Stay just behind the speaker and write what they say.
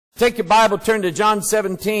Take your Bible, turn to John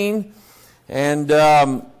 17, and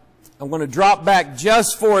I'm going to drop back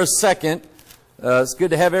just for a second. It's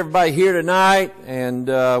good to have everybody here tonight,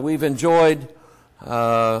 and we've enjoyed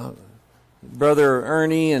Brother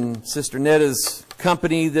Ernie and Sister Netta's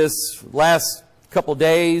company this last couple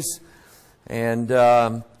days, and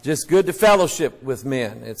just good to fellowship with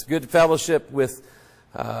men. It's good to fellowship with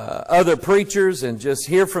other preachers and just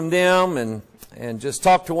hear from them and just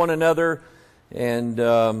talk to one another.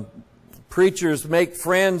 And preachers make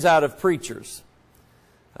friends out of preachers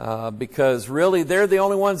because really they're the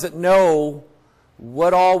only ones that know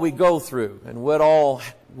what all we go through and what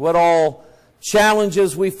all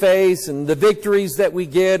challenges we face and the victories that we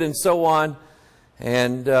get and so on.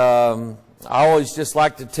 And I always just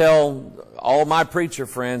like to tell all my preacher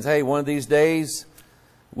friends, hey, one of these days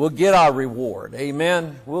we'll get our reward.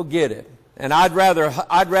 Amen. We'll get it. And I'd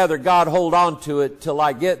rather God hold on to it till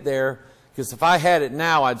I get there, because if I had it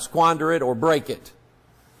now, I'd squander it or break it,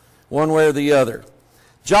 one way or the other.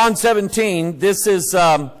 John 17, this is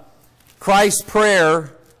Christ's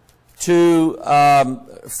prayer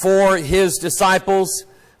for His disciples,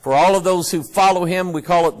 for all of those who follow Him. We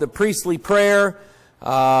call it the priestly prayer.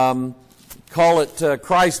 Call it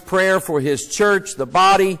Christ's prayer for His church, the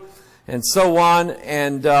body, and so on.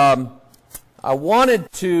 And I wanted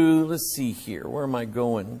to, let's see here, where am I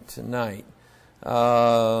going tonight?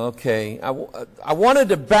 Okay, I wanted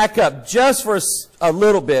to back up just for a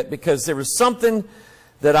little bit, because there was something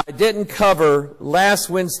that I didn't cover last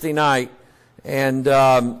Wednesday night, and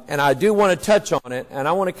I do want to touch on it, and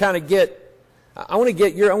I want to kind of I want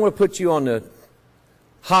to put you on the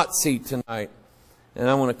hot seat tonight, and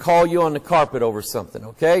I want to call you on the carpet over something.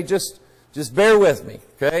 Okay, just bear with me.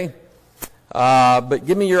 Okay, but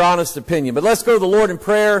give me your honest opinion. But let's go to the Lord in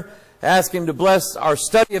prayer. Ask Him to bless our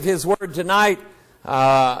study of His Word tonight.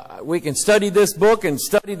 We can study this book and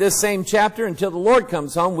study this same chapter until the Lord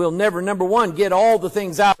comes home. We'll never, number one, get all the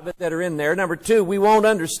things out of it that are in there. Number two, we won't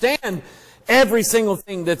understand every single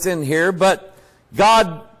thing that's in here. But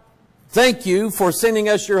God, thank you for sending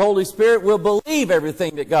us your Holy Spirit. We'll believe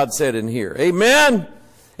everything that God said in here. Amen.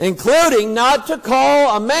 Including not to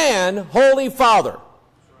call a man Holy Father.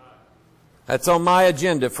 That's on my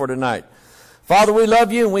agenda for tonight. Father, we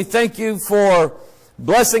love you and we thank you for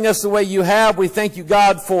blessing us the way you have. We thank you,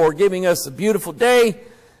 God, for giving us a beautiful day.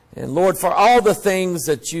 And Lord, for all the things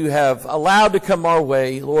that you have allowed to come our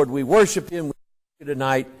way. Lord, we worship you and we thank you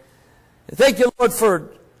tonight. And thank you, Lord,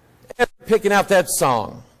 for picking out that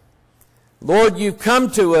song. Lord, you've come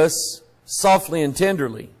to us softly and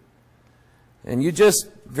tenderly. And you just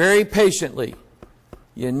very patiently,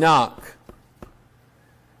 you knock.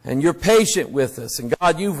 And you're patient with us. And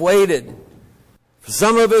God, you've waited. For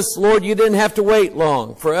some of us, Lord, you didn't have to wait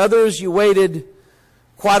long. For others, you waited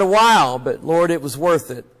quite a while, but Lord, it was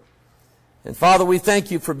worth it. And Father, we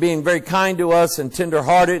thank you for being very kind to us and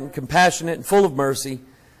tender-hearted and compassionate and full of mercy.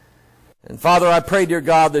 And Father, I pray, dear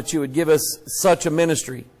God, that you would give us such a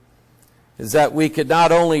ministry as that we could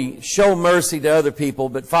not only show mercy to other people,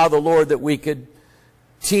 but Father, Lord, that we could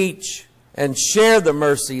teach and share the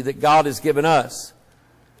mercy that God has given us.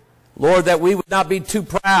 Lord, that we would not be too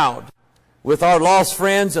proud with our lost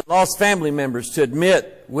friends and lost family members to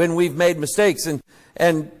admit when we've made mistakes,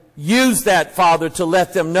 and use that, Father, to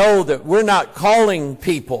let them know that we're not calling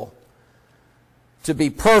people to be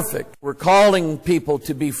perfect. We're calling people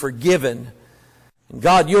to be forgiven. And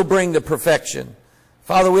God, you'll bring the perfection.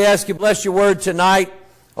 Father, we ask you, bless your word tonight.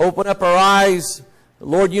 Open up our eyes.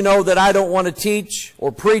 Lord, you know that I don't want to teach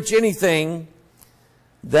or preach anything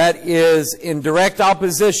that is in direct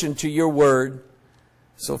opposition to your word.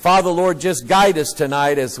 So, Father, Lord, just guide us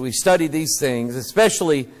tonight as we study these things,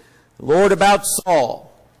 especially, Lord, about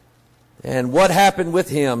Saul and what happened with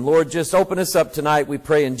him. Lord, just open us up tonight, we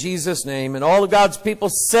pray in Jesus' name. And all of God's people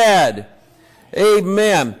said,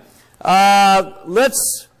 amen.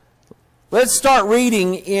 Let's start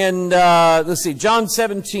reading in, John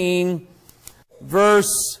 17,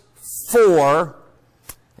 verse 4.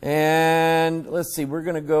 And let's see, we're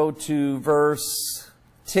going to go to verse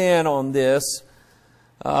 10 on this.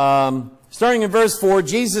 Starting in verse 4,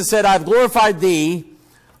 Jesus said, I have glorified thee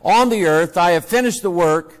on the earth. I have finished the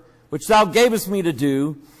work which thou gavest me to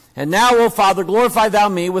do. And now, O Father, glorify thou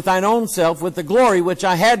me with thine own self, with the glory which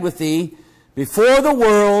I had with thee before the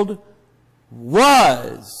world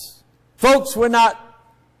was. Folks,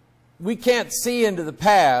 we can't see into the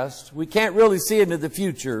past. We can't really see into the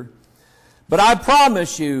future. But I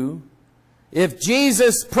promise you, if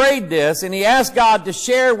Jesus prayed this and he asked God to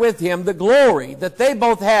share with him the glory that they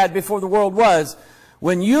both had before the world was,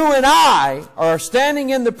 When you and I are standing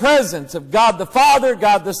in the presence of God the Father,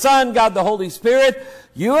 God the Son, God the Holy Spirit,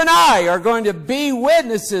 you and I are going to be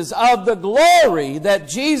witnesses of the glory that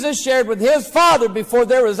Jesus shared with His Father before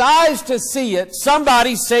there was eyes to see it.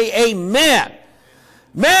 Somebody say amen.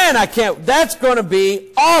 Man, I can't, that's going to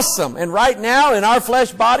be awesome. And right now in our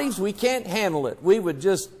flesh bodies, we can't handle it. We would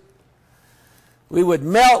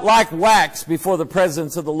melt like wax before the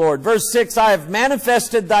presence of the Lord. Verse 6, I have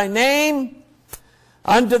manifested thy name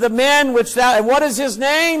unto the men which thou, and what is His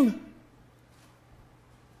name?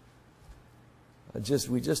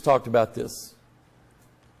 We just talked about this.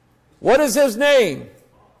 What is His name?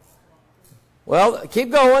 Well, keep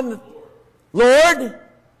going. Lord,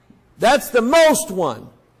 that's the most one.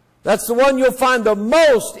 That's the one you'll find the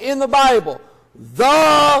most in the Bible.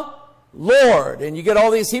 The Lord. And you get all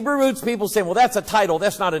these Hebrew roots people saying, well, that's a title,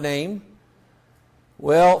 that's not a name.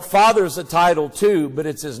 Well, Father's a title too, but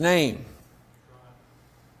it's His name.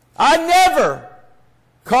 I never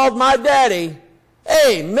called my daddy,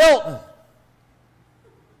 hey, Milton.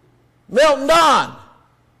 Milton Don.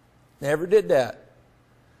 Never did that.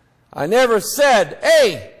 I never said,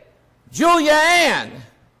 hey, Julia Ann.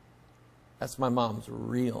 That's my mom's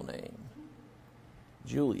real name.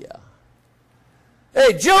 Julia.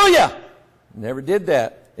 Hey, Julia. Never did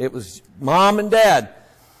that. It was Mom and Dad.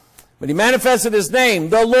 But He manifested His name,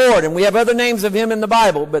 the Lord. And we have other names of Him in the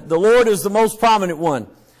Bible, but the Lord is the most prominent one.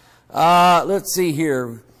 Let's see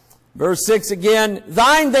here. Verse 6 again.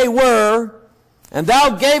 Thine they were, and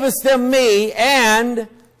thou gavest them me, and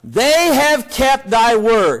they have kept thy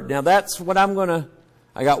word. Now that's what I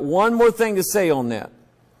got one more thing to say on that.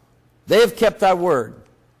 They have kept thy word.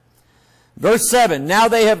 Verse 7, now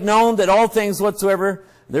they have known that all things whatsoever,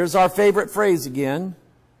 there's our favorite phrase again,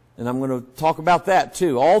 and I'm going to talk about that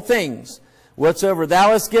too. All things whatsoever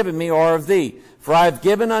thou hast given me are of thee, for I have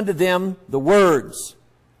given unto them the words.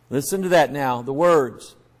 Listen to that now, the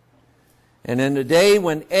words. And in a day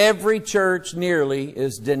when every church nearly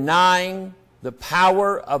is denying the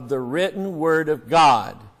power of the written Word of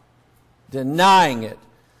God, denying it.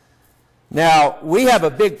 Now, we have a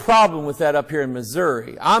big problem with that up here in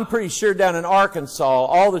Missouri. I'm pretty sure down in Arkansas,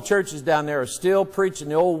 all the churches down there are still preaching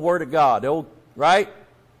the old Word of God. Right?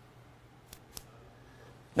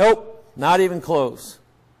 Nope, not even close.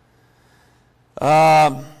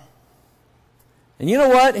 And you know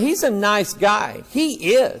what? He's a nice guy.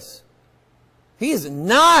 He is. He's a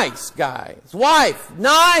nice guy. His wife,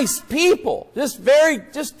 nice people. Just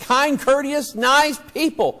kind, courteous, nice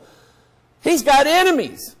people. He's got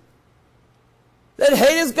enemies that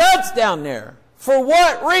hate his guts down there. For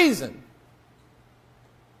what reason?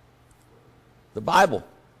 The Bible.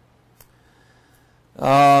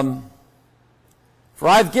 For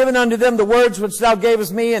I've given unto them the words which thou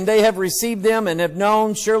gavest me, and they have received them, and have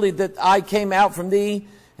known surely that I came out from thee,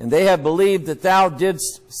 and they have believed that thou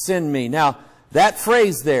didst send me. Now, that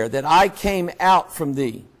phrase there, that I came out from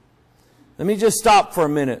thee. Let me just stop for a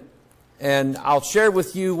minute, and I'll share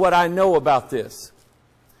with you what I know about this.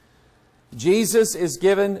 Jesus is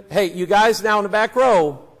given, hey, you guys now in the back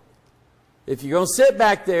row, if you're going to sit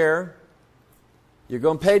back there, you're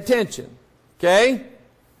going to pay attention. Okay?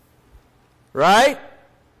 Right?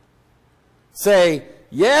 Say,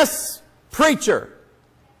 yes, preacher.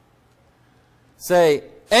 Say,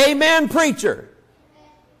 amen, preacher.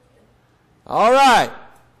 All right.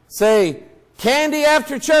 Say, candy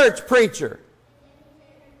after church, preacher.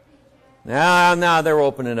 Now they're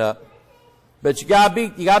opening up. But you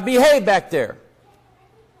gotta behave back there.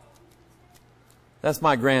 That's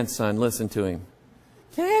my grandson. Listen to him.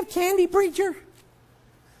 Can I have candy, preacher?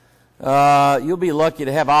 You'll be lucky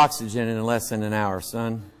to have oxygen in less than an hour,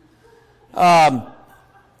 son. What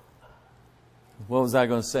was I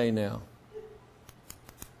going to say now?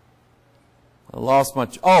 I lost my...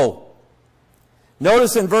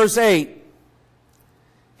 Notice in verse 8,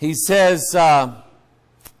 he says,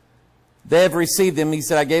 they have received them. He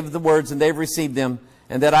said, I gave the words, and they have received them,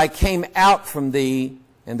 and that I came out from thee,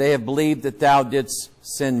 and they have believed that thou didst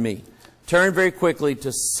send me. Turn very quickly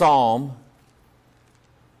to Psalm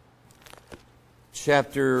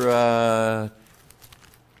chapter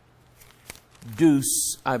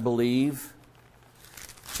Deuce, I believe.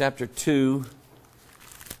 Chapter 2.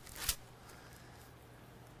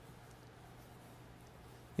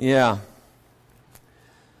 Yeah.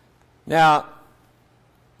 Now,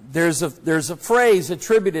 there's a phrase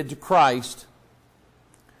attributed to Christ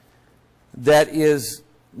that is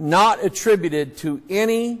not attributed to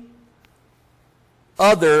any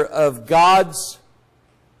other of God's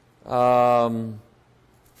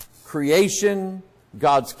creation,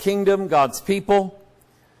 God's kingdom, God's people.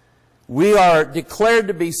 We are declared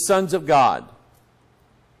to be sons of God.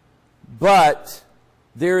 but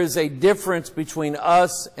there is a difference between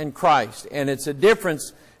us and Christ. And it's a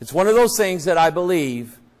difference. It's one of those things that I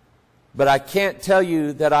believe, but I can't tell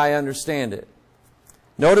you that I understand it.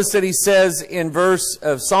 Notice that he says in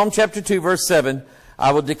Psalm chapter 2, verse 7,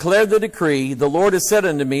 I will declare the decree, the Lord has said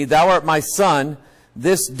unto me, Thou art my son,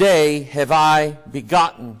 this day have I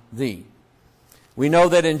begotten thee. We know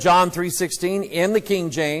that in John 3:16, in the King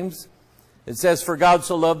James, it says, For God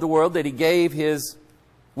so loved the world that he gave his,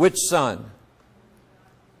 which son?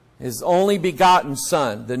 His only begotten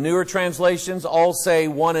son. The newer translations all say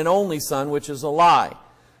one and only son, which is a lie.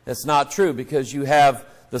 That's not true, because you have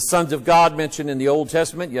the sons of God mentioned in the Old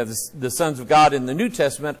Testament. You have the sons of God in the New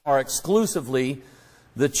Testament are exclusively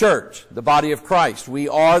the church, the body of Christ. We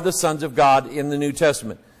are the sons of God in the New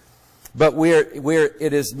Testament. But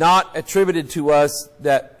it is not attributed to us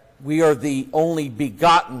that we are the only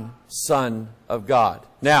begotten Son of God.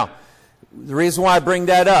 Now, the reason why I bring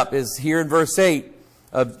that up is here in verse 8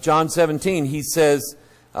 of John 17, he says,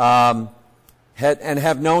 and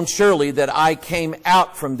have known surely that I came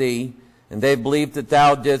out from thee, and they believed that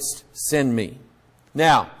thou didst send me.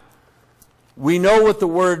 Now, we know what the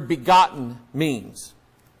word begotten means.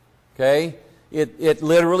 Okay? It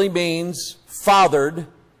literally means fathered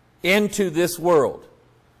into this world.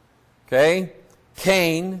 Okay?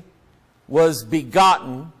 Cain was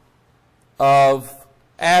begotten of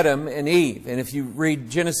Adam and Eve. And if you read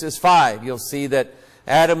Genesis 5, you'll see that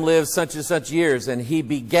Adam lived such and such years, and he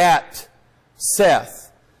begat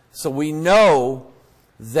Seth. So we know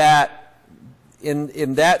that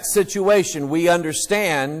in that situation, we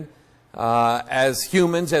understand as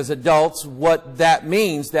humans, as adults, what that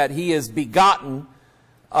means, that he is begotten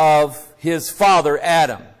of his father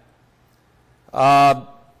Adam.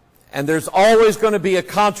 And there's always going to be a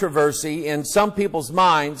controversy in some people's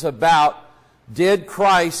minds about, did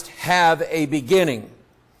Christ have a beginning?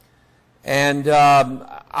 And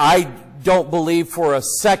I don't believe for a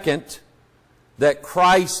second that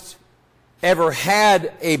Christ ever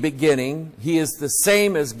had a beginning. He is the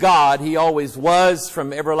same as God. He always was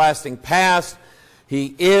from everlasting past.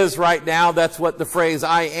 He is right now. That's what the phrase,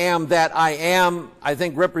 I am that I am, I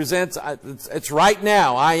think represents. It's right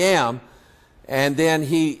now, I am. And then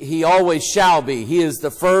he always shall be. He is the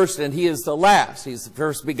first and he is the last. He's the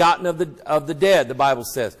first begotten of the dead, the Bible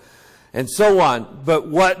says. And so on. But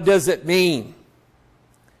what does it mean?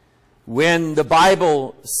 When the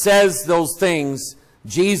Bible says those things,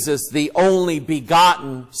 Jesus, the only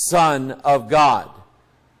begotten Son of God.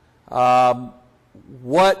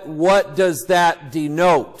 What does that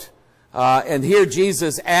denote? And here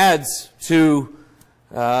Jesus adds to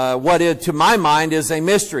what to my mind is a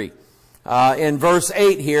mystery. In verse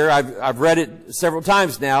 8 here, I've read it several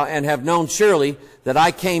times now, and have known surely that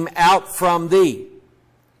I came out from thee.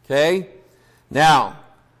 Okay? Now,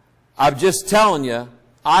 I'm just telling you,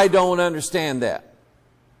 I don't understand that.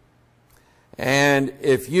 And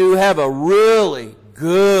if you have a really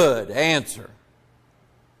good answer,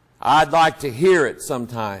 I'd like to hear it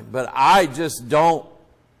sometime. But I just don't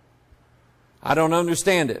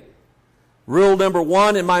understand it. Rule number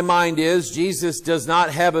one in my mind is Jesus does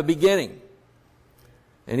not have a beginning.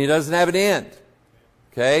 And he doesn't have an end.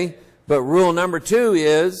 Okay? But rule number two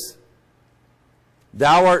is,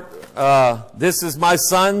 thou art, this is my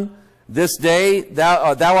son, this day,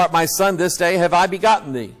 thou art my son, this day have I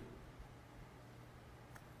begotten thee.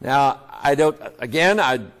 Now, I don't, again,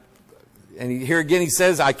 and here again he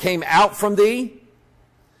says, I came out from thee.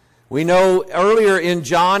 We know earlier in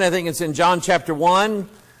John, I think it's in John chapter 1,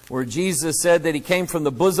 where Jesus said that he came from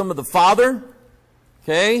the bosom of the Father.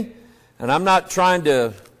 Okay? And I'm not trying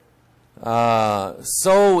to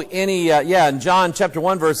sow any, in John chapter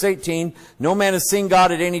 1, verse 18, no man has seen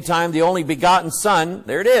God at any time, the only begotten Son,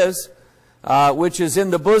 there it is, which is in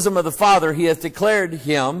the bosom of the Father, he hath declared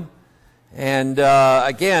him. And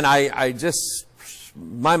again, I just,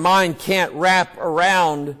 my mind can't wrap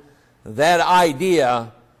around that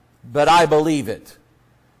idea, but I believe it.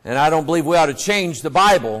 And I don't believe we ought to change the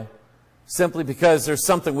Bible simply because there's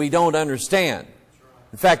something we don't understand.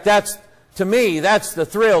 In fact, to me, that's the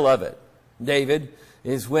thrill of it, David,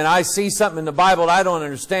 is when I see something in the Bible I don't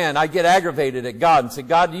understand, I get aggravated at God and say,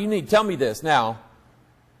 God, you need to tell me this now.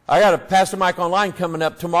 I got a Pastor Mike Online coming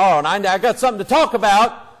up tomorrow, and I got something to talk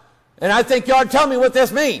about, and I think you ought to tell me what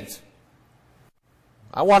this means.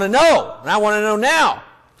 I want to know, and I want to know now.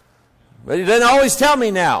 But he doesn't always tell me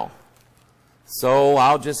now. So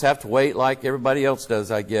I'll just have to wait like everybody else does,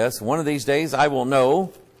 I guess. One of these days I will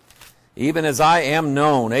know, even as I am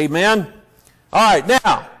known. Amen? All right,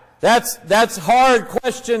 now, that's hard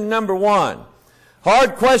question number one.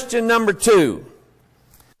 Hard question number two.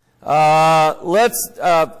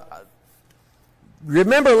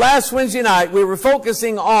 remember last Wednesday night we were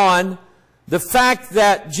focusing on the fact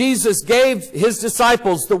that Jesus gave His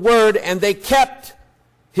disciples the Word and they kept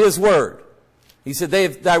His Word. He said,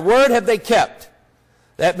 Thy Word have they kept.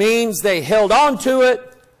 That means they held on to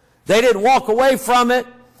it. They didn't walk away from it.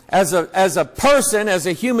 As a person, as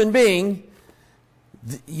a human being,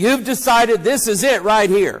 you've decided this is it right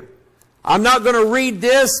here. I'm not going to read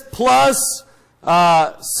this plus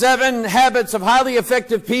 7 Habits of Highly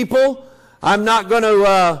Effective People. I'm not going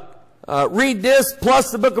to read this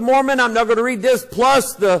plus the Book of Mormon. I'm not going to read this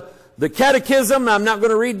plus the Catechism. I'm not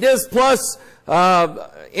going to read this plus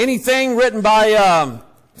anything written by,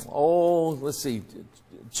 let's see,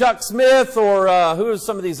 Chuck Smith or who are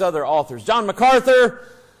some of these other authors? John MacArthur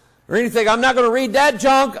or anything. I'm not going to read that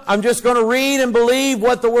junk. I'm just going to read and believe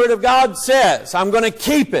what the Word of God says. I'm going to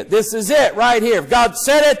keep it. This is it right here. If God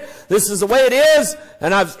said it, this is the way it is,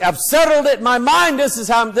 and I've settled it in my mind. This is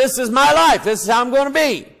my life. This is how I'm going to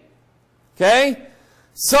be. Okay?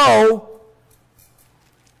 So,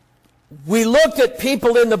 we looked at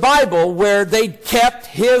people in the Bible where they kept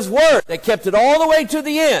His Word. They kept it all the way to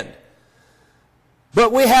the end.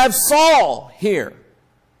 But we have Saul here.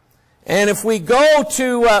 And if we go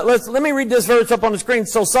to, let me read this verse up on the screen.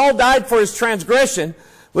 So Saul died for his transgression,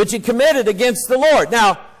 which he committed against the Lord.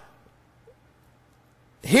 Now,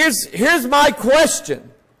 here's my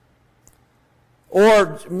question,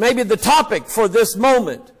 or maybe the topic for this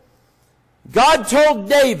moment. God told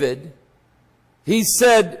David, He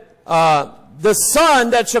said, the son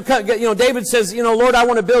that shall come, David says, Lord, I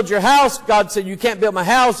want to build your house. God said, you can't build my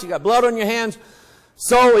house. You got blood on your hands.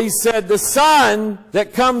 So He said, the son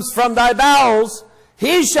that comes from thy bowels,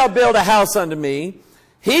 he shall build a house unto me.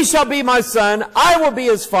 He shall be my son. I will be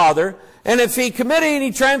his father. And if he commit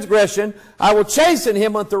any transgression, I will chasten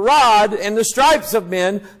him with the rod and the stripes of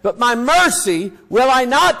men. But my mercy will I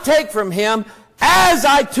not take from him, as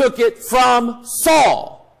I took it from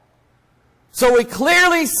Saul. So we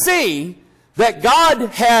clearly see that God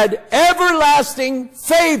had everlasting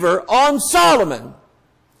favor on Solomon.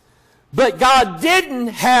 But God didn't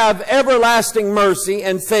have everlasting mercy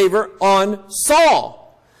and favor on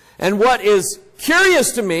Saul. And what is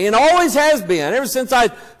curious to me, and always has been, ever since I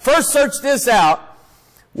first searched this out,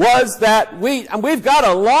 was that we've got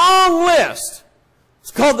a long list.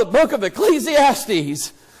 It's called the book of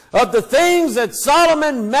Ecclesiastes, of the things that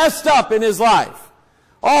Solomon messed up in his life.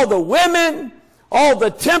 All the women, all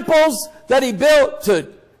the temples that he built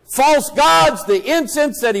to false gods, the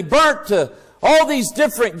incense that he burnt to all these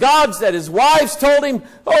different gods that his wives told him,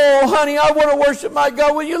 oh, honey, I want to worship my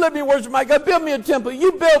God. Will you let me worship my God? Build me a temple.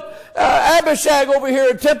 You built Abishag over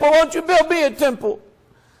here a temple. Won't you build me a temple?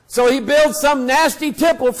 So he built some nasty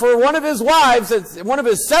temple for one of his wives, one of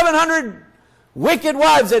his 700 wicked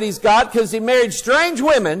wives that he's got, because he married strange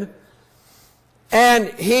women. And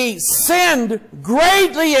he sinned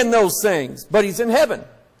greatly in those things. But he's in heaven.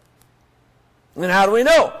 And how do we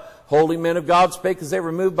know? Holy men of God spake as they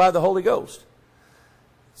were moved by the Holy Ghost.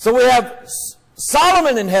 So we have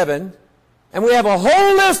Solomon in heaven, and we have a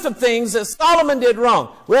whole list of things that Solomon did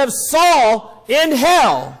wrong. We have Saul in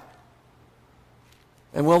hell.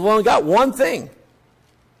 And we've only got one thing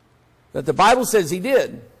that the Bible says he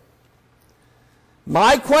did.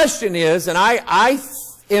 My question is, and I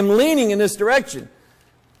am leaning in this direction,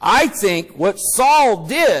 I think what Saul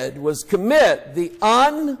did was commit the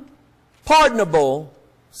unpardonable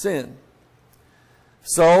sin.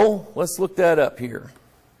 So, let's look that up here.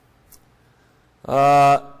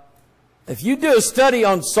 If you do a study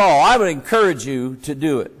on Saul, I would encourage you to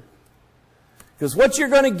do it. Because what you're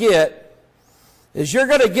going to get is you're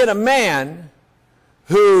going to get a man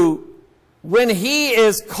who, when he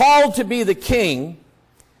is called to be the king,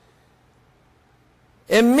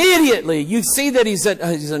 immediately you see that he's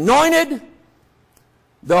anointed.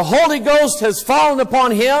 The Holy Ghost has fallen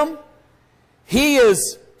upon him. He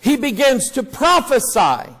begins to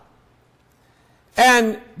prophesy.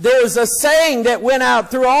 And there's a saying that went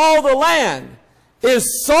out through all the land,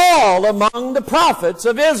 is Saul among the prophets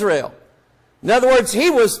of Israel. In other words, he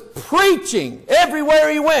was preaching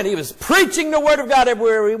everywhere he went. He was preaching the Word of God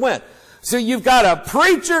everywhere he went. So you've got a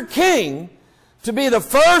preacher king to be the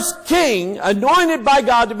first king anointed by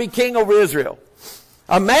God to be king over Israel.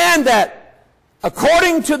 A man that,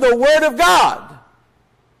 according to the Word of God,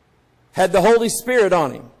 had the Holy Spirit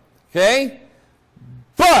on him. Okay?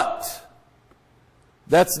 But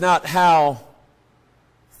that's not how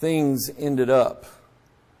things ended up.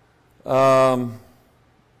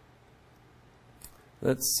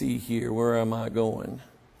 Let's see here. Where am I going?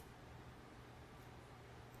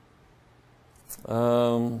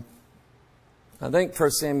 I think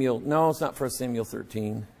 1 Samuel. No, it's not 1 Samuel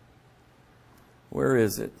 13. Where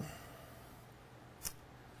is it?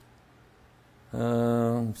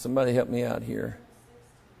 Somebody help me out here.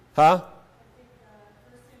 Huh?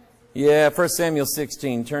 Yeah, 1 Samuel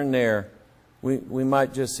 16. Turn there. We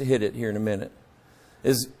might just hit it here in a minute.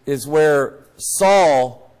 Is where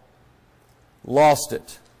Saul lost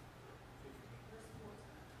it.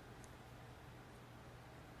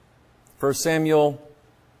 1 Samuel,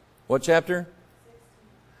 what chapter?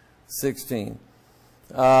 16.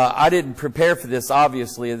 I didn't prepare for this,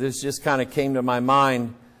 obviously. This just kind of came to my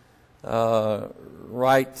mind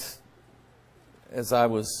right as I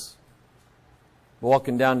was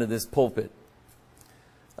walking down to this pulpit.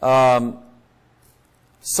 Saul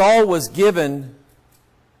was given,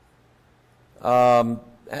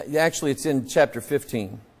 actually it's in chapter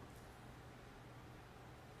 15.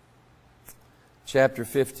 Chapter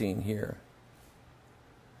 15 here.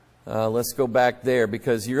 Let's go back there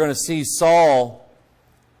because you're going to see Saul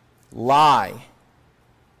lie.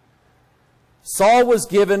 Saul was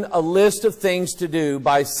given a list of things to do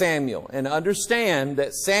by Samuel. And understand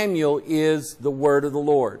that Samuel is the word of the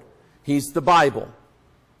Lord. He's the Bible.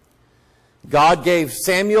 God gave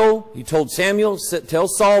Samuel, he told Samuel, tell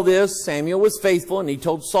Saul this. Samuel was faithful and he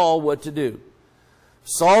told Saul what to do.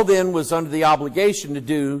 Saul then was under the obligation to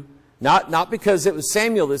do, not because it was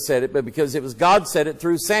Samuel that said it, but because it was God said it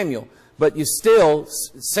through Samuel. But you still,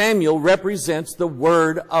 Samuel represents the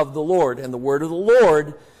word of the Lord. And the word of the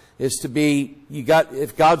Lord is to be,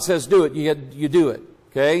 if God says do it, you do it.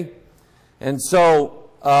 Okay? And so,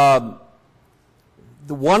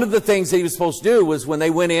 one of the things that he was supposed to do was when they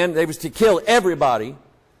went in, they was to kill everybody.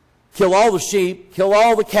 Kill all the sheep, kill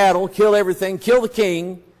all the cattle, kill everything, kill the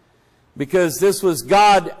king. Because this was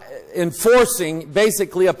God enforcing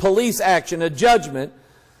basically a police action, a judgment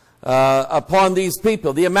upon these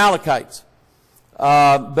people, the Amalekites.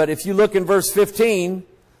 But if you look in verse 15,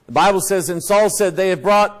 the Bible says, and Saul said, they have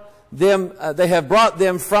brought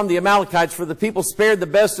them from the Amalekites, for the people spared the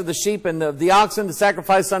best of the sheep and of the oxen to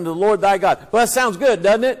sacrifice unto the Lord thy God. Well, that sounds good,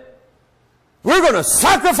 doesn't it? We're going to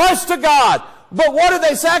sacrifice to God. But what are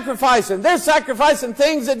they sacrificing? They're sacrificing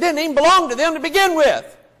things that didn't even belong to them to begin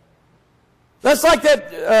with. That's like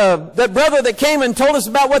that brother that came and told us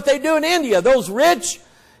about what they do in India. Those rich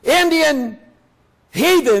Indian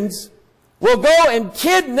heathens will go and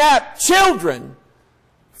kidnap children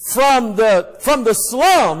from the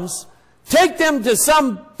slums, take them to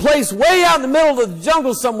some place way out in the middle of the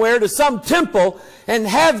jungle somewhere, to some temple, and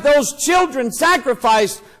have those children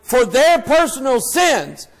sacrificed for their personal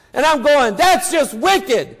sins. And I'm going, that's just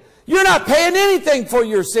wicked. You're not paying anything for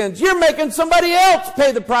your sins. You're making somebody else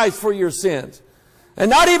pay the price for your sins. And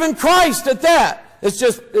not even Christ at that. It's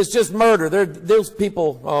just murder. Those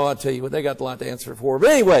people, oh, I'll tell you what, they got a lot to answer for.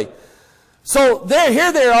 But anyway, so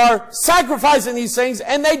here they are sacrificing these things,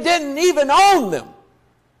 and they didn't even own them.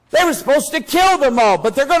 They were supposed to kill them all,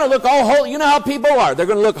 but they're going to look all holy. You know how people are. They're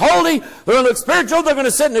going to look holy. They're going to look spiritual. They're going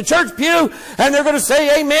to sit in the church pew, and they're going to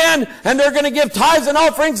say amen, and they're going to give tithes and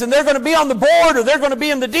offerings, and they're going to be on the board, or they're going to be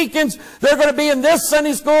in the deacons. They're going to be in this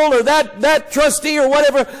Sunday school, or that trustee, or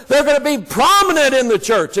whatever. They're going to be prominent in the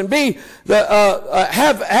church, and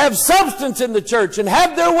have substance in the church, and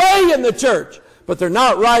have their way in the church. But they're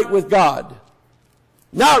not right with God.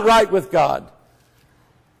 Not right with God.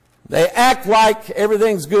 They act like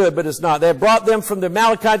everything's good, but it's not. They have brought them from the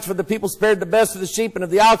Amalekites, for the people spared the best of the sheep and of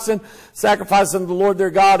the oxen, sacrificed unto the Lord their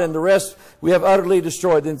God, and the rest we have utterly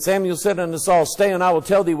destroyed. Then Samuel said unto Saul, stay, and I will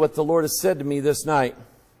tell thee what the Lord has said to me this night.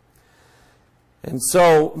 And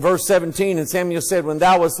so, verse 17, and Samuel said, when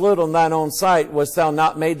thou wast little in thine own sight, wast thou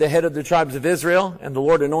not made the head of the tribes of Israel? And the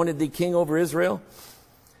Lord anointed thee king over Israel?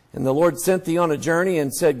 And the Lord sent thee on a journey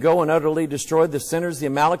and said, go and utterly destroy the sinners, the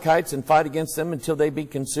Amalekites, and fight against them until they be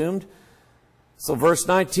consumed. So verse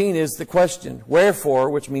 19 is the question. Wherefore,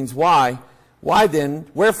 which means why?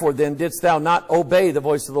 Wherefore then didst thou not obey the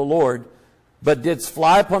voice of the Lord, but didst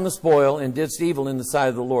fly upon the spoil and didst evil in the sight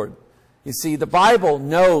of the Lord? You see, the Bible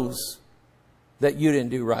knows that you didn't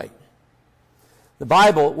do right. The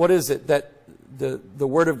Bible, what is it? That the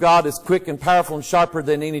Word of God is quick and powerful and sharper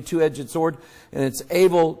than any two-edged sword, and it's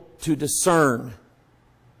able to discern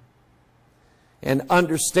and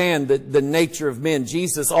understand the nature of men.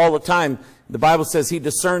 Jesus, all the time, the Bible says he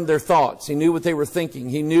discerned their thoughts. He knew what they were thinking.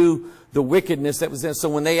 He knew the wickedness that was in. So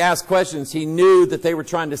when they asked questions, he knew that they were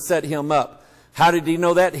trying to set him up. How did he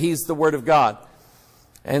know that? He's the Word of God.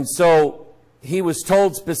 And so he was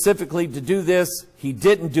told specifically to do this. He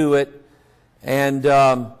didn't do it. And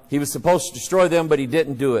he was supposed to destroy them, but he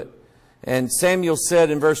didn't do it. And Samuel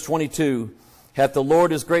said in verse 22, hath the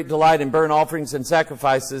Lord his great delight in burnt offerings and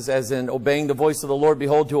sacrifices, as in obeying the voice of the Lord?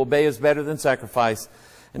 Behold, to obey is better than sacrifice,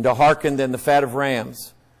 and to hearken than the fat of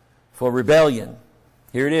rams. For rebellion,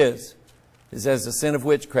 here it is as the sin of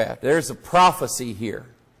witchcraft. There's a prophecy here.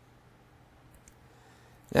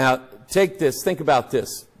 Now, take this, think about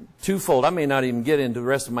this. Twofold. I may not even get into the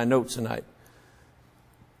rest of my notes tonight.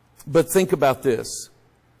 But think about this.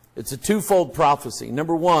 It's a twofold prophecy.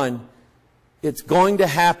 Number one, it's going to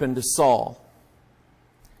happen to Saul.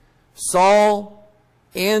 Saul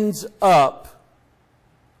ends up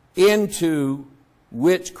into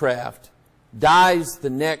witchcraft, dies the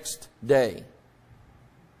next day.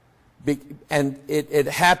 And it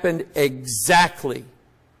happened exactly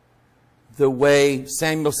the way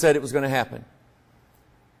Samuel said it was going to happen.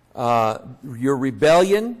 Your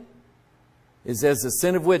rebellion is as the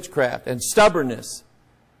sin of witchcraft, and stubbornness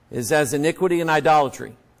is as iniquity and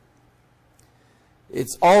idolatry.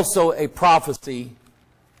 It's also a prophecy.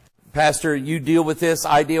 Pastor, you deal with this,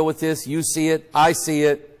 I deal with this, you see it, I see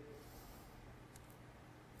it.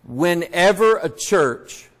 Whenever a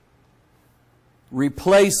church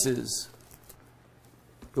replaces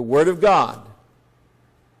the Word of God,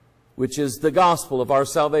 which is the gospel of our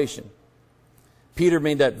salvation, Peter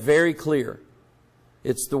made that very clear.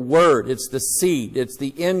 It's the Word, it's the seed, it's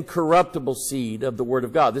the incorruptible seed of the Word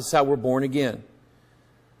of God. This is how we're born again.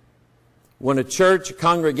 When a church, a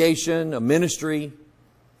congregation, a ministry,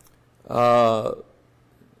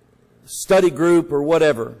 study group or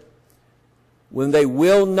whatever, when they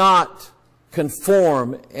will not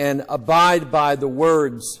conform and abide by the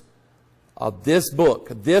words of this book,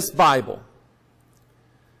 this Bible,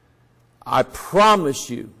 I promise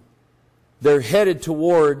you, they're headed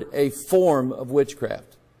toward a form of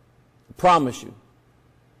witchcraft. I promise you.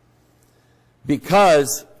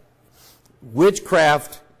 Because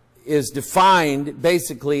witchcraft is defined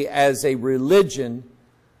basically as a religion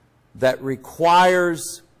that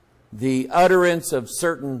requires the utterance of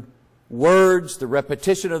certain words, the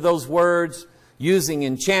repetition of those words, using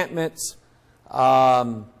enchantments,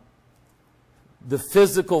 the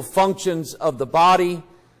physical functions of the body,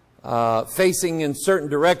 facing in certain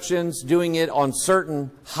directions, doing it on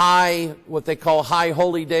certain high, what they call high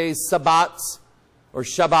holy days, sabbats, or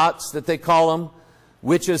shabbats that they call them,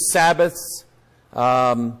 witches' sabbaths.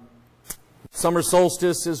 Summer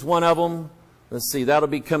solstice is one of them. Let's see, that'll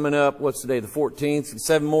be coming up, what's today, the 14th?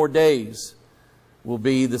 7 more days will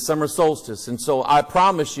be the summer solstice. And so I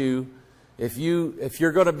promise you, if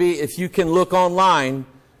you can look online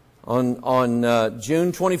on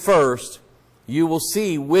June 21st, you will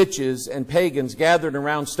see witches and pagans gathered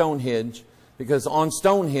around Stonehenge, because on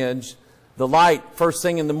Stonehenge, the light first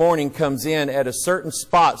thing in the morning comes in at a certain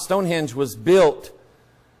spot. Stonehenge was built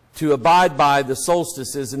to abide by the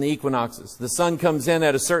solstices and the equinoxes. The sun comes in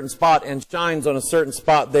at a certain spot and shines on a certain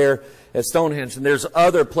spot there at Stonehenge. And there's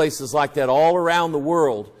other places like that all around the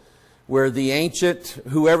world where the ancient,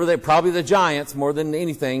 probably the giants more than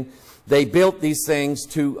anything, they built these things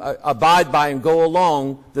to abide by and go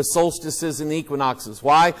along the solstices and the equinoxes.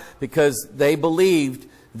 Why? Because they believed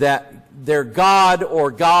that their God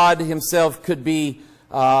or God himself could be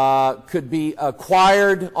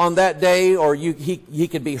acquired on that day, or he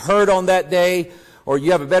could be heard on that day, or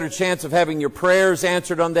you have a better chance of having your prayers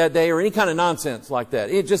answered on that day, or any kind of nonsense like that.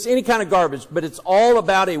 Just any kind of garbage. But it's all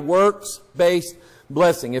about a works-based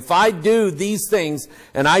blessing. If I do these things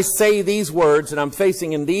and I say these words and I'm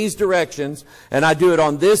facing in these directions and I do it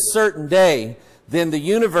on this certain day, then the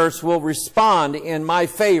universe will respond in my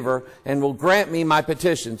favor and will grant me my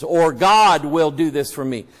petitions. Or God will do this for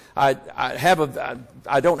me. I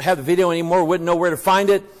don't have the video anymore, wouldn't know where to find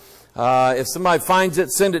it. If somebody finds it,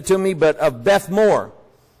 send it to me. But of Beth Moore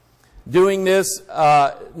doing this,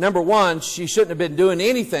 number one, she shouldn't have been doing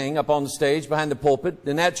anything up on the stage behind the pulpit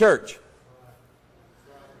in that church.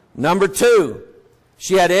 Number two,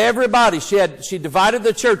 she had everybody, she divided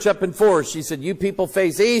the church up in fours. She said, you people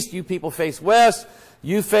face east, you people face west,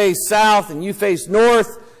 you face south, and you face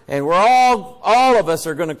north, and we're all of us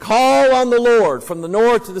are going to call on the Lord from the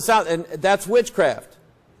north to the south, and that's witchcraft.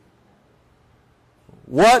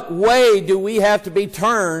 What way do we have to be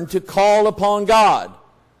turned to call upon God?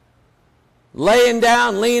 Laying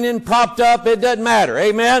down, leaning, propped up, it doesn't matter.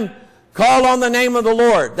 Amen? Call on the name of the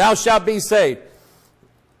Lord. Thou shalt be saved.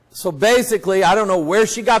 So basically, I don't know where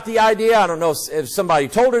she got the idea. I don't know if somebody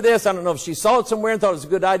told her this. I don't know if she saw it somewhere and thought it was a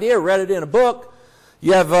good idea, or read it in a book.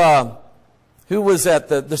 You have, who was at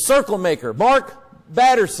the circle maker? Mark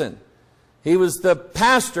Batterson. He was the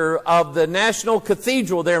pastor of the National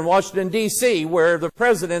Cathedral there in Washington, D.C., where the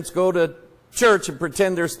presidents go to church and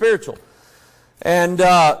pretend they're spiritual. And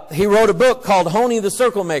he wrote a book called Honey the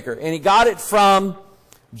Circle Maker. And he got it from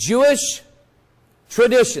Jewish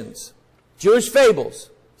traditions, Jewish fables.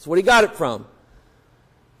 That's what he got it from.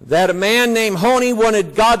 that a man named Honi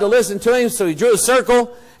wanted God to listen to him, so he drew a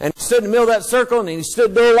circle, and he stood in the middle of that circle, and he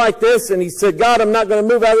stood there like this, and he said, God, I'm not going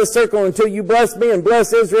to move out of this circle until you bless me and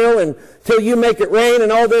bless Israel, and until you make it rain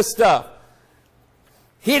and all this stuff.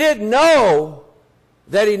 He didn't know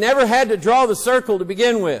that he never had to draw the circle to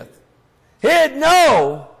begin with. He didn't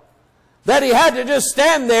know that he had to just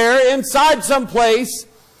stand there inside some place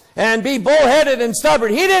and be bullheaded and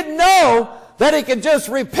stubborn. He didn't know that he could just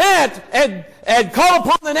repent and call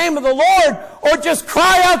upon the name of the Lord, or just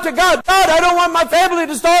cry out to God, God, I don't want my family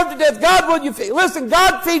to starve to death. God, will you feed? Listen,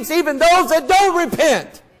 God feeds even those that don't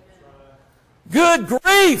repent. Good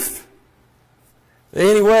grief.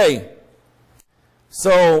 Anyway,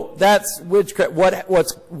 so that's witchcraft.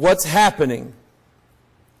 What's happening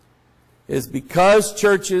is because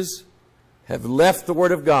churches have left the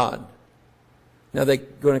Word of God. Now they're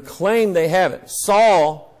going to claim they have it.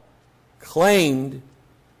 Saul claimed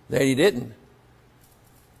that he didn't.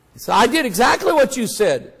 He said, I did exactly what you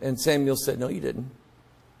said. And Samuel said, no, you didn't.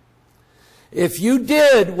 If you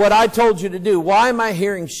did what I told you to do, why am I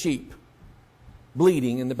hearing sheep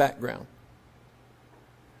bleating in the background?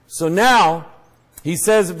 So now, he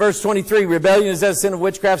says in verse 23, rebellion is as sin of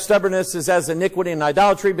witchcraft, stubbornness is as iniquity and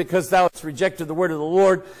idolatry, because thou hast rejected the word of the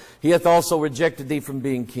Lord, he hath also rejected thee from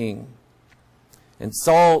being king. And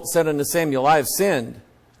Saul said unto Samuel, I have sinned.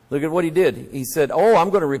 Look at what he did. He said, oh, I'm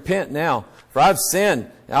going to repent now, for I've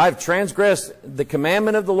sinned. I've transgressed the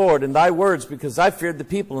commandment of the Lord and thy words, because I feared the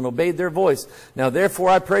people and obeyed their voice. Now therefore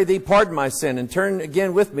I pray thee, pardon my sin, and turn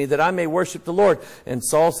again with me, that I may worship the Lord. And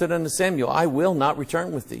Saul said unto Samuel, I will not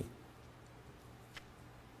return with thee.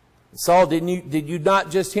 Saul, did you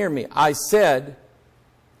not just hear me? I said,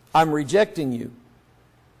 I'm rejecting you,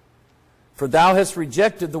 for thou hast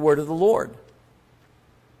rejected the word of the Lord.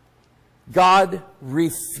 God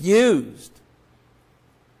refused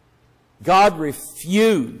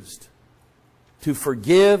to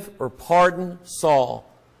forgive or pardon Saul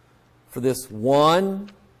for this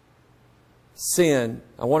one sin.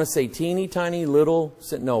 I want to say teeny tiny little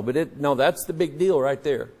sin. No, no, that's the big deal right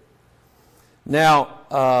there.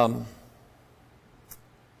 Now,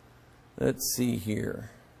 let's see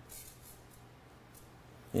here.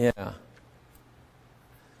 Yeah.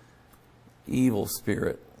 Evil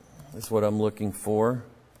spirit is what I'm looking for.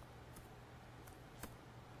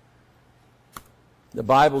 The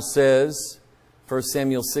Bible says, 1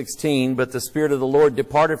 Samuel 16, but the Spirit of the Lord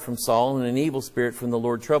departed from Saul, and an evil spirit from the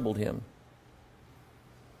Lord troubled him.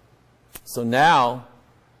 So now,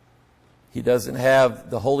 he doesn't have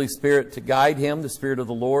the Holy Spirit to guide him, the Spirit of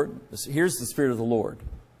the Lord. Here's the Spirit of the Lord.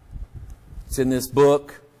 It's in this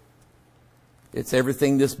book. It's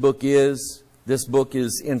everything this book is. This book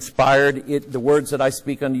is inspired. The words that I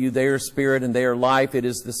speak unto you, they are spirit and they are life. It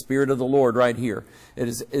is the Spirit of the Lord right here. It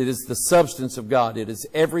is the substance of God. It is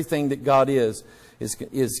everything that God is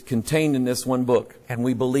contained in this one book, and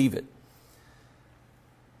we believe it.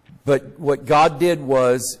 But what God did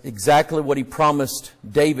was exactly what he promised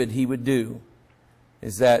David he would do,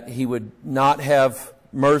 is that he would not have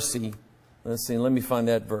mercy. Let's see, let me find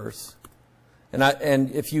that verse.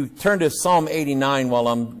 And if you turn to Psalm 89 while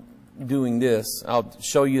I'm doing this, I'll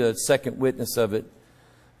show you a second witness of it.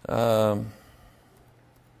 My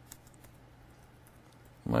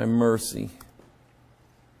mercy.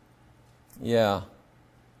 Yeah.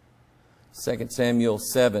 2 Samuel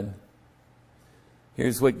 7.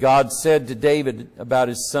 Here's what God said to David about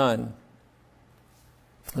his son.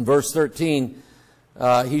 In verse 13,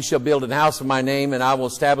 he shall build an house for my name, and I will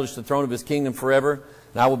establish the throne of his kingdom forever,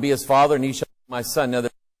 and I will be his father, and he shall be my son. Now,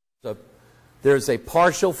 there's a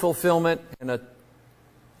partial fulfillment and a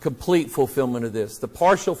complete fulfillment of this. The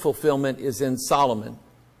partial fulfillment is in Solomon.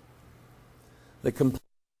 The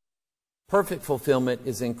perfect fulfillment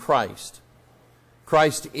is in Christ.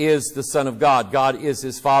 Christ is the Son of God. God is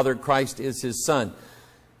his Father. Christ is his Son.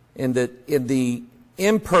 In the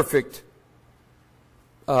imperfect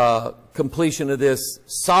completion of this,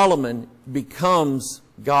 Solomon becomes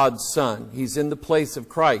God's son. He's in the place of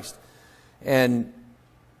Christ. And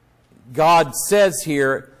God says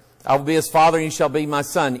here, I will be his father and he shall be my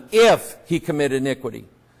son if he commit iniquity.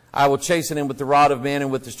 I will chasten him with the rod of men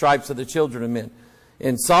and with the stripes of the children of men.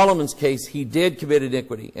 In Solomon's case, he did commit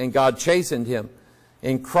iniquity and God chastened him.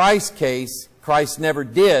 In Christ's case, Christ never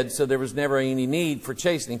did, so there was never any need for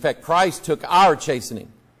chastening. In fact, Christ took our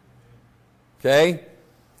chastening. Okay?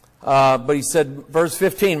 But he said, verse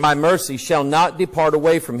 15, my mercy shall not depart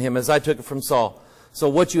away from him as I took it from Saul. So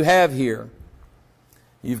what you have here,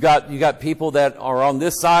 you got people that are on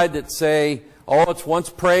this side that say, oh, it's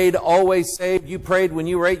once prayed, always saved. You prayed when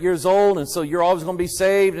you were 8 years old, and so you're always going to be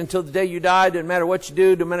saved until the day you die. Doesn't matter what you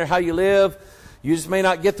do, no matter how you live. You just may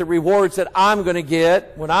not get the rewards that I'm going to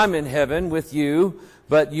get when I'm in heaven with you,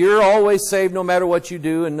 but you're always saved no matter what you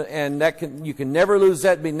do, and you can never lose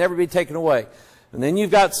that, never be taken away. And then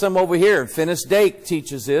you've got some over here. Finis Dake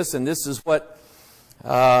teaches this, and this is what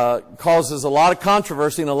causes a lot of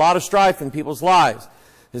controversy and a lot of strife in people's lives,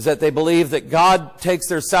 is that they believe that God takes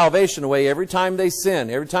their salvation away every time they sin.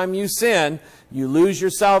 Every time you sin, you lose your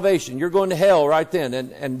salvation. You're going to hell right then.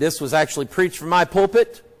 And this was actually preached from my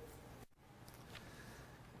pulpit.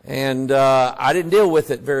 And I didn't deal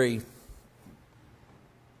with it very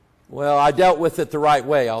well. I dealt with it the right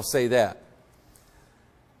way, I'll say that.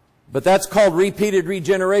 But that's called repeated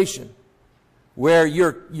regeneration, where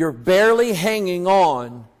you're barely hanging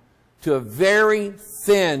on to a very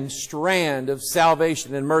thin strand of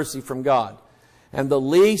salvation and mercy from God. And the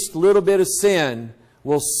least little bit of sin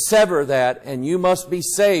will sever that, and you must be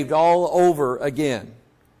saved all over again.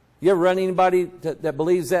 You ever run anybody that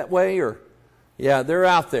believes that way? Or, yeah, they're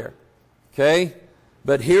out there. Okay?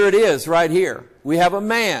 But here it is right here. We have a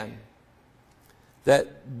man that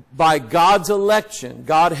by God's election,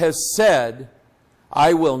 God has said,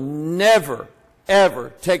 I will never,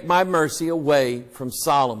 ever take my mercy away from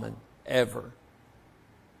Solomon, ever.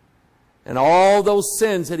 And all those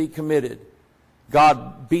sins that he committed,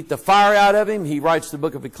 God beat the fire out of him. He writes the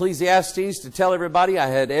book of Ecclesiastes to tell everybody, I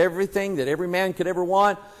had everything that every man could ever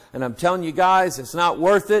want, and I'm telling you guys, it's not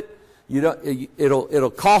worth it.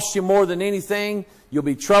 It'll cost you more than anything. You'll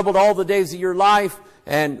be troubled all the days of your life.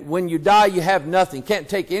 And when you die, you have nothing. Can't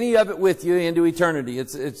take any of it with you into eternity.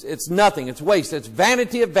 It's nothing. It's waste. It's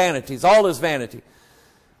vanity of vanities. All is vanity.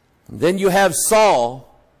 And then you have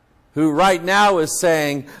Saul, who right now is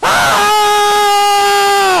saying, ah!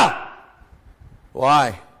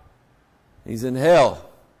 Why? He's in hell.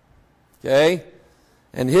 Okay?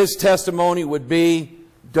 And his testimony would be,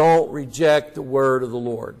 don't reject the word of the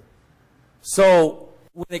Lord. So,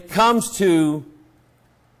 when it comes to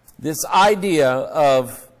this idea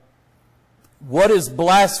of what is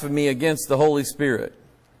blasphemy against the Holy Spirit.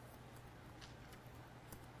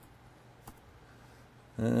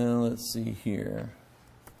 Let's see here.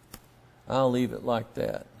 I'll leave it like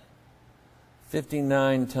that.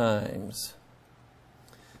 59 times.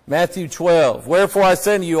 Matthew 12. Wherefore I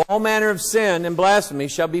say unto you, all manner of sin and blasphemy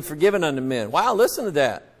shall be forgiven unto men. Wow, listen to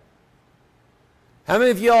that. How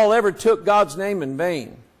many of you all ever took God's name in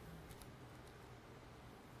vain?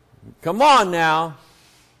 Come on now.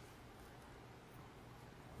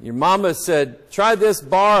 Your mama said, try this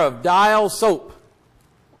bar of Dial soap.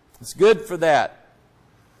 It's good for that.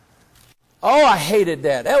 Oh, I hated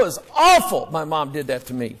that. That was awful. My mom did that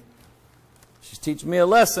to me. She's teaching me a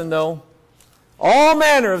lesson, though. All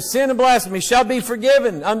manner of sin and blasphemy shall be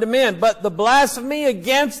forgiven unto men, but the blasphemy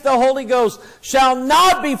against the Holy Ghost shall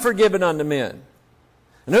not be forgiven unto men.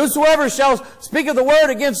 And whosoever shall speak of the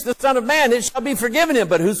word against the Son of Man, it shall be forgiven him.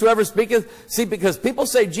 But whosoever speaketh, see, because people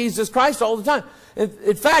say Jesus Christ all the time.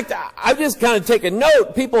 In fact, I just kind of take a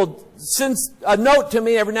note. People send a note to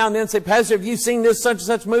me every now and then and say, Pastor, have you seen this such and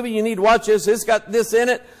such movie? You need to watch this. It's got this in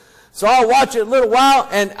it. So I'll watch it a little while.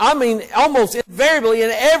 And I mean, almost invariably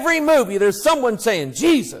in every movie, there's someone saying,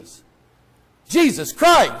 Jesus. Jesus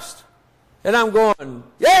Christ. And I'm going,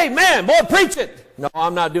 amen, boy, preach it. No,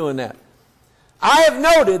 I'm not doing that. I have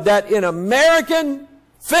noted that in American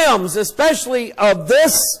films, especially of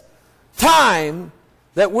this time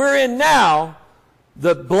that we're in now,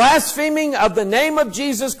 the blaspheming of the name of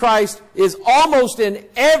Jesus Christ is almost in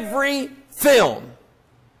every film.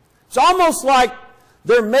 It's almost like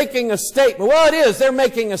they're making a statement. Well, it is. They're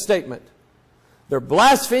making a statement. They're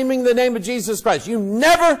blaspheming the name of Jesus Christ. You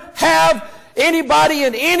never have anybody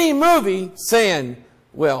in any movie saying,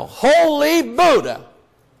 well, holy Buddha.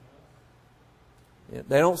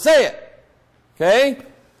 They don't say it. Okay?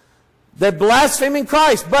 They're blaspheming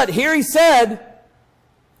Christ. But here he said,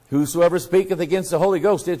 whosoever speaketh against the Holy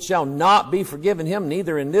Ghost, it shall not be forgiven him,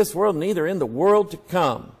 neither in this world, neither in the world to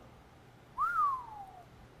come.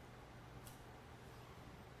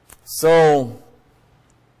 So,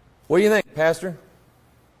 what do you think, Pastor?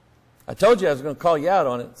 I told you I was going to call you out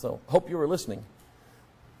on it, so hope you were listening.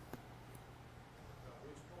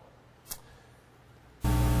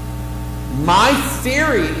 My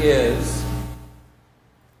theory is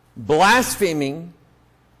blaspheming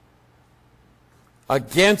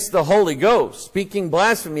against the Holy Ghost, speaking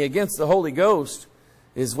blasphemy against the Holy Ghost,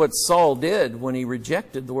 is what Saul did when he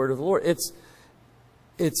rejected the word of the Lord. It's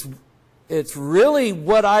really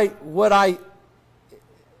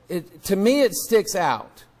to me it sticks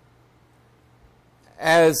out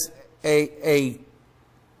as a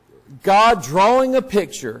God drawing a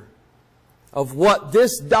picture of what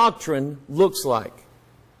this doctrine looks like.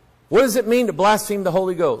 What does it mean to blaspheme the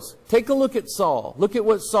Holy Ghost? Take a look at Saul. Look at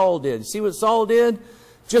what Saul did. See what Saul did?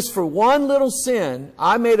 Just for one little sin,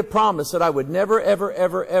 I made a promise that I would never, ever,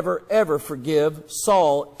 ever, ever, ever forgive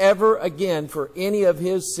Saul ever again for any of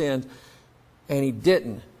his sins. And he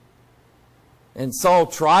didn't. And Saul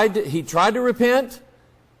tried to repent.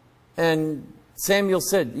 And Samuel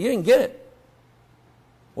said, you didn't get it.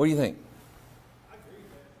 What do you think? I agree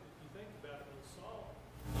with that. If you think about it with Saul,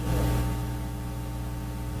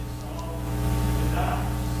 Saul dies.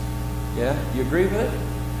 Yeah, you agree with it?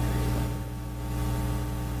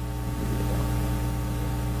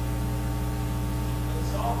 When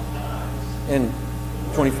Saul dies, And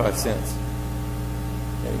 25 cents.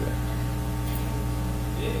 There you go.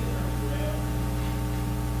 then he turns around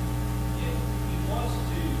and he wants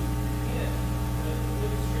to repent. But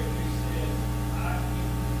the scripture says, he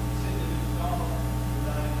said that his God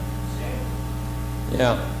died Samuel.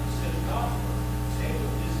 Yeah, He said God,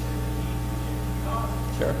 Samuel just said that he rejected God.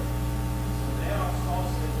 sure. So now Saul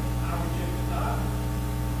says, I rejected God.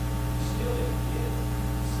 He still didn't get it.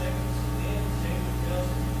 Second, so then Samuel tells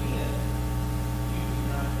him again, you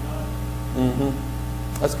deny God. Mm-hmm.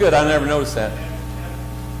 That's good. I never noticed that. So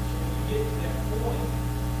when you get to that point,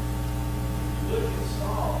 if you look at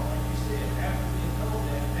Saul, like you said, after being told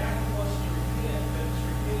that, now he wants to repent, but it's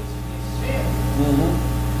repentance against Samuel Mm-hmm.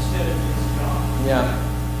 instead of against God. Yeah.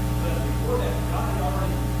 But before that, God had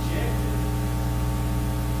already rejected.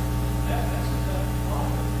 That's a tough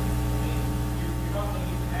problem. I mean, you're not going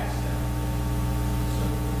to get past that. So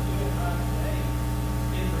for you and I today,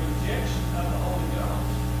 in rejection of the Holy Ghost,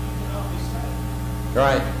 you cannot be saved.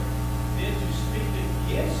 Right. Then to speak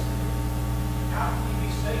against it, how can you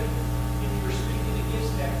be saved if you're speaking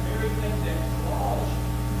against that very thing that draws you?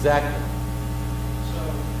 Exactly. So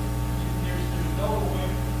there's no way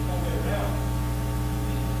around.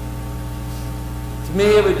 To me,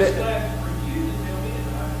 it would be... It's glad for you to tell me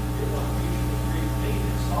that I realize you should agree with me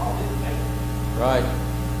that Saul didn't make it. Right.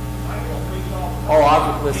 I don't preach all the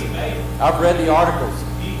time. Oh, listen. He made it. I've read the articles.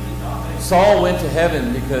 He did not make it. Saul went to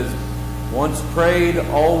heaven because once prayed,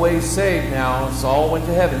 always saved. Now, Saul went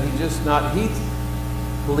to heaven.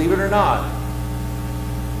 Believe it or not,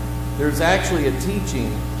 there's actually a teaching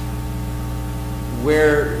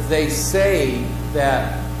where they say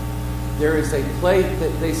that there is a place,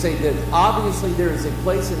 that they say that obviously there is a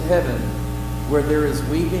place in heaven where there is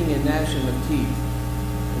weeping and gnashing of teeth.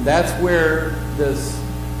 And that's where the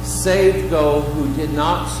saved go who did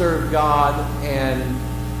not serve God and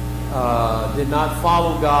did not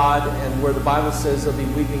follow God, and where the Bible says there'll be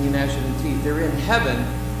weeping and gnashing of teeth. They're in heaven.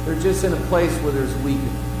 They're just in a place where there's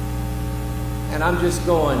weeping. And I'm just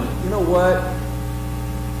going, you know what?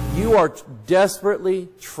 You are desperately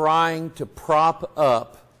trying to prop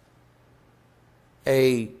up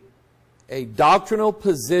a doctrinal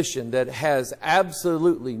position that has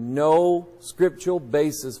absolutely no scriptural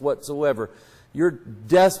basis whatsoever. You're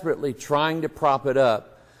desperately trying to prop it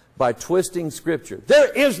up by twisting Scripture.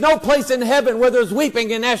 There is no place in heaven where there's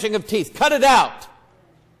weeping and gnashing of teeth. Cut it out.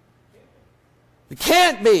 It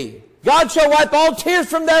can't be. God shall wipe all tears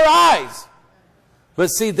from their eyes. But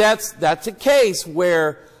see, that's a case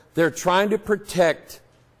where they're trying to protect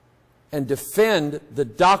and defend the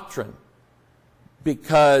doctrine,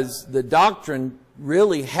 because the doctrine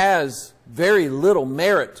really has very little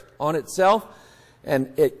merit on itself,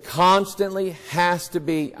 and it constantly has to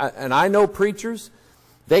be. And I know preachers,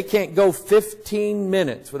 they can't go 15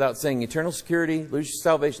 minutes without saying eternal security, lose your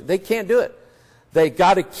salvation. They can't do it. They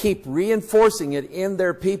got to keep reinforcing it in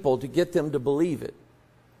their people to get them to believe it.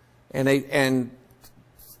 And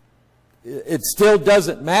it still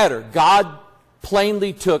doesn't matter. God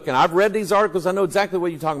plainly took, and I've read these articles, I know exactly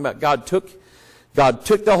what you're talking about. God took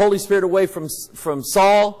the Holy Spirit away from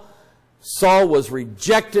Saul. Saul was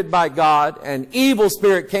rejected by God. An evil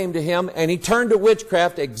spirit came to him, and he turned to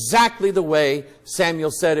witchcraft exactly the way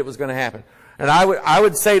Samuel said it was going to happen. And I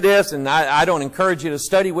would say this, and I don't encourage you to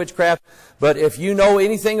study witchcraft, but if you know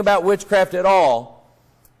anything about witchcraft at all,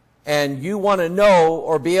 and you want to know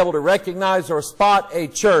or be able to recognize or spot a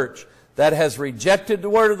church that has rejected the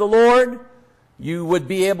word of the Lord, you would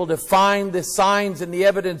be able to find the signs and the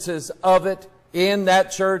evidences of it in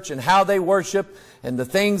that church, and how they worship, and the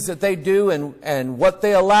things that they do, and what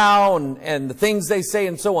they allow, and the things they say,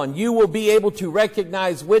 and so on. You will be able to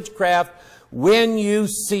recognize witchcraft when you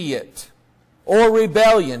see it. Or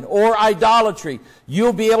rebellion, or idolatry.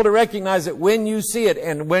 You'll be able to recognize it when you see it.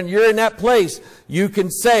 And when you're in that place, you can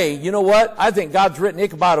say, you know what? I think God's written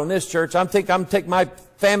Ichabod on this church. I'm going to take my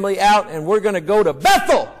family out, and we're going to go to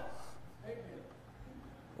Bethel.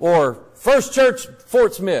 Or First Church,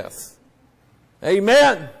 Fort Smith.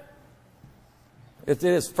 Amen. It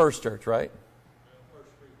is First Church, right?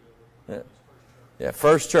 Yeah,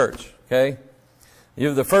 First Church. Okay,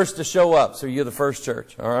 you're the first to show up, so you're the first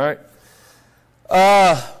church. All right.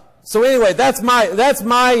 So anyway, that's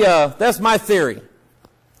my theory.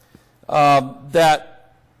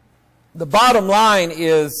 That the bottom line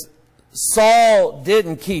is Saul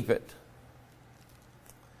didn't keep it.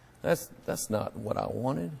 That's not what I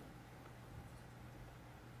wanted.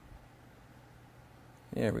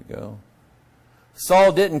 There we go.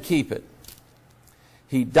 Saul didn't keep it.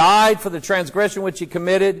 He died for the transgression which he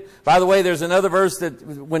committed. By the way, there's another verse that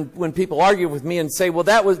when people argue with me and say, well,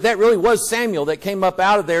 that really was Samuel that came up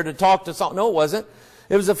out of there to talk to Saul. No, it wasn't.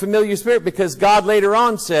 It was a familiar spirit, because God later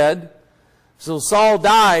on said, so Saul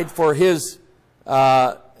died for his,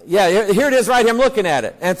 here it is right here, I'm looking at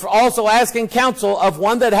it. And for also asking counsel of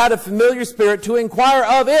one that had a familiar spirit to inquire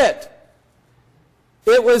of it.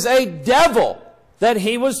 It was a devil that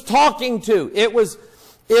he was talking to. It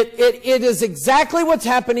is exactly what's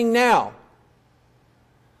happening now.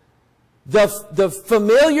 The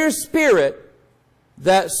familiar spirit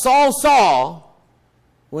that Saul saw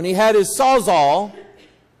when he had his sawzall,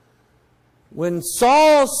 when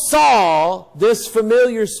Saul saw this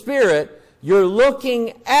familiar spirit, you're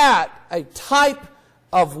looking at a type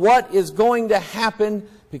of what is going to happen,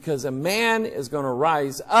 because a man is going to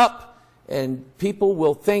rise up and people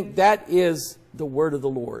will think that is the word of the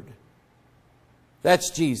Lord. That's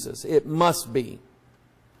Jesus. It must be.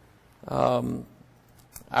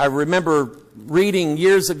 I remember reading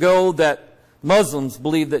years ago that Muslims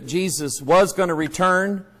believed that Jesus was going to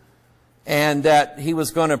return and that he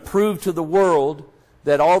was going to prove to the world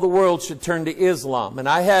that all the world should turn to Islam. And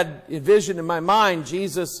I had envisioned in my mind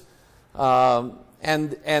Jesus and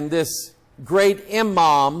this great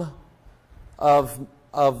imam of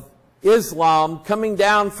Islam coming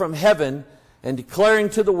down from heaven and declaring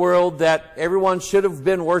to the world that everyone should have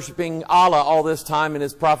been worshiping Allah all this time and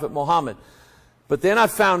his prophet Muhammad. But then I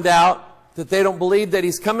found out that they don't believe that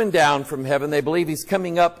he's coming down from heaven. They believe he's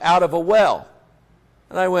coming up out of a well.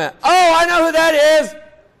 And I went, oh, I know who that is.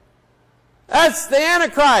 That's the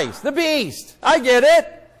Antichrist, the beast. I get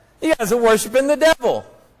it. You guys are worshiping the devil.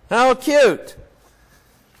 How cute.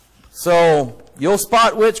 So you'll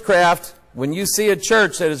spot witchcraft when you see a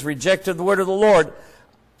church that has rejected the word of the Lord.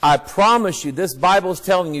 I promise you, this Bible is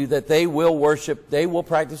telling you that they will worship, they will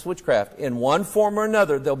practice witchcraft. In one form or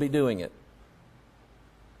another, they'll be doing it.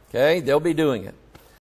 Okay? They'll be doing it.